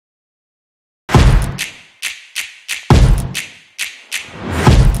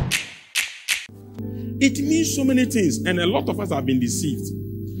It means so many things, and a lot of us have been deceived.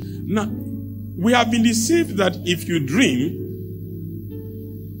 Now, we have been deceived that if you dream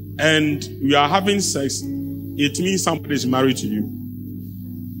and you are having sex, it means somebody is married to you.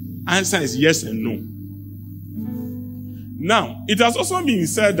 Answer is yes and no. Now, it has also been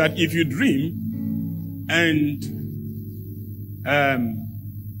said that if you dream and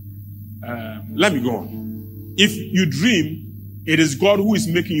let me go on. If you dream, it is God who is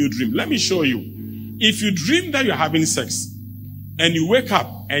making you dream. Let me show you. If you dream that you're having sex and you wake up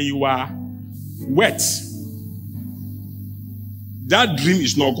and you are wet, that dream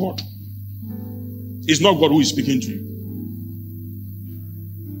is not God. It's not God who is speaking to you.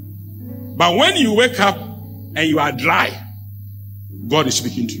 But when you wake up and you are dry, God is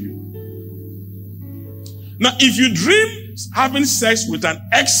speaking to you. Now, if you dream having sex with an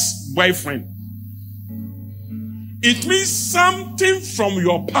ex-boyfriend, it means something from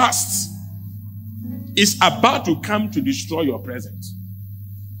your past is about to come to destroy your present.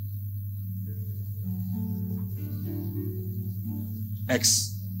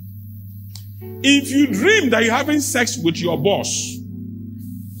 Ex. If you dream that you're having sex with your boss,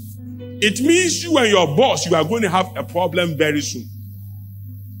 it means you and your boss, you are going to have a problem very soon.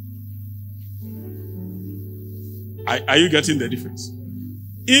 Are you getting the difference?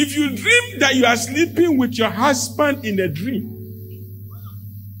 If you dream that you are sleeping with your husband in a dream,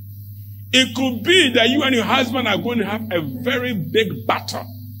 it could be that you and your husband are going to have a very big battle.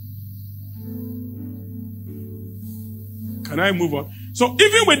 Can I move on? So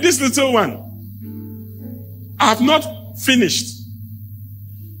even with this little one, I have not finished.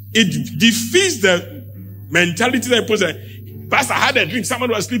 It defeats the mentality that puts Pastor, I had a dream, someone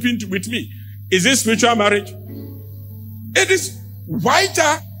was sleeping with me. Is this spiritual marriage? It is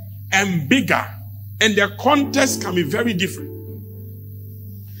wider and bigger, and the context can be very different.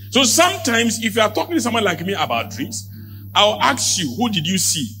 So sometimes, if you are talking to someone like me about dreams, I'll ask you, who did you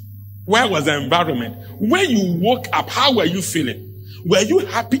see? Where was the environment? When you woke up, how were you feeling? Were you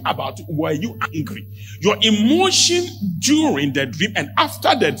happy about it? Were you angry? Your emotion during the dream and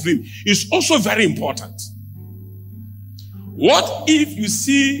after the dream is also very important. What if you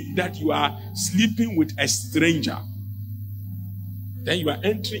see that you are sleeping with a stranger? Then you are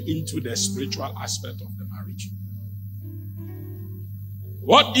entering into the spiritual aspect of the marriage.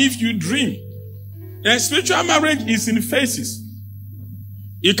 What if you dream? A spiritual marriage is in phases.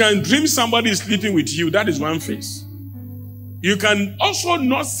 You can dream somebody is sleeping with you. That is one phase. You can also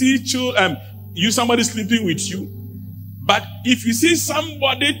not see somebody sleeping with you. But if you see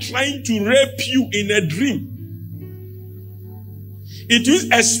somebody trying to rape you in a dream, it is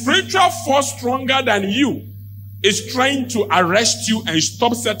a spiritual force stronger than you is trying to arrest you and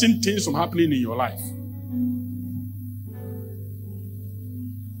stop certain things from happening in your life.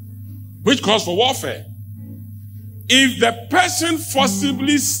 Which calls for warfare. If the person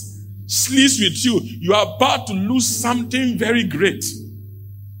forcibly sleeps with you, you are about to lose something very great.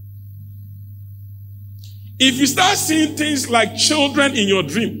 If you start seeing things like children in your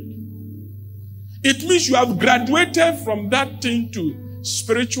dream, it means you have graduated from that thing to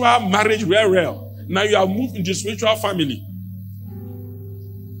spiritual marriage real. Now you have moved into spiritual family.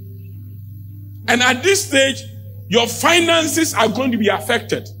 And at this stage, your finances are going to be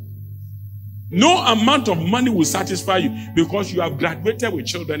affected. No amount of money will satisfy you because you have graduated with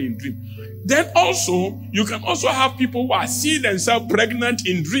children in dream. Then also, you can also have people who are seeing themselves pregnant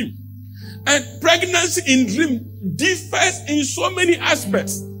in dream. And pregnancy in dream differs in so many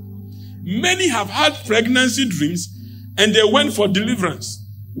aspects. Many have had pregnancy dreams and they went for deliverance.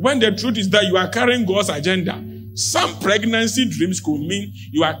 When the truth is that you are carrying God's agenda. Some pregnancy dreams could mean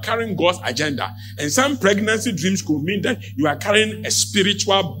you are carrying God's agenda. And some pregnancy dreams could mean that you are carrying a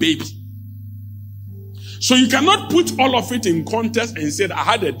spiritual baby. So you cannot put all of it in context and say, I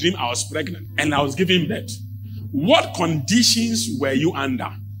had a dream, I was pregnant, and I was giving birth. What conditions were you under?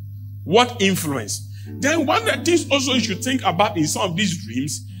 What influence? Then one of the things also you should think about in some of these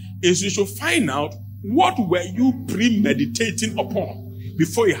dreams is you should find out what were you premeditating upon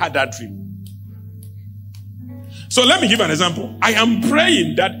before you had that dream. So let me give an example. I am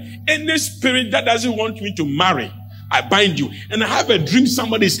praying that any spirit that doesn't want me to marry, I bind you. And I have a dream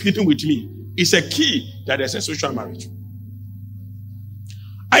somebody is sleeping with me. It's a key that there's a social marriage.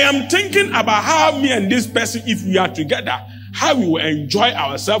 I am thinking about how me and this person, if we are together, how we will enjoy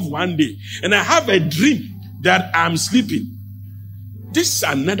ourselves one day. And I have a dream that I'm sleeping. This is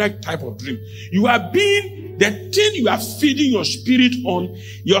another type of dream. You are being, the thing you are feeding your spirit on,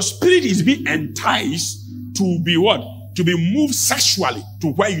 your spirit is being enticed to be what? To be moved sexually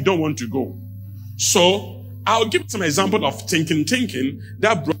to where you don't want to go. So, I'll give some example of thinking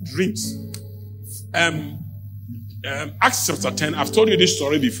that brought dreams. Acts chapter 10, I've told you this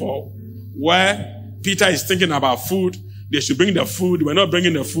story before, where Peter is thinking about food. They should bring the food. They were not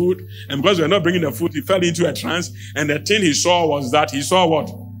bringing the food. And because they were not bringing the food, he fell into a trance. And the thing he saw was that he saw what?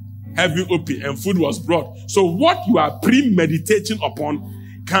 Heaven open, and food was brought. So what you are premeditating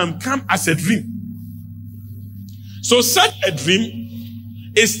upon can come as a dream. So such a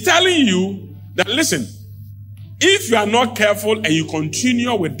dream is telling you that, listen, if you are not careful and you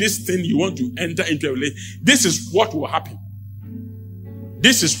continue with this thing you want to enter into a relationship, this is what will happen.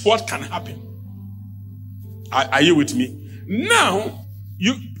 This is what can happen. Are you with me? Now,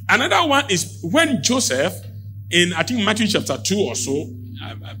 another one is when Joseph, in I think Matthew chapter 2 or so,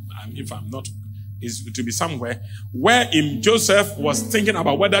 if I'm not, is to be somewhere, where Joseph was thinking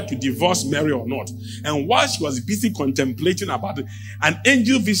about whether to divorce Mary or not. And while she was busy contemplating about it, an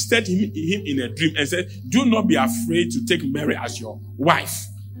angel visited him in a dream and said, do not be afraid to take Mary as your wife.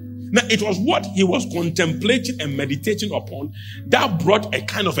 Now, it was what he was contemplating and meditating upon that brought a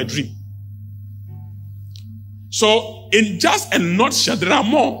kind of a dream. So, in just a nutshell, there are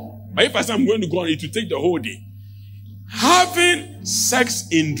more. But if I say I'm going to go on, it will take the whole day. Having sex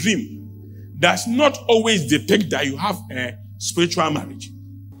in dream does not always depict that you have a spiritual marriage.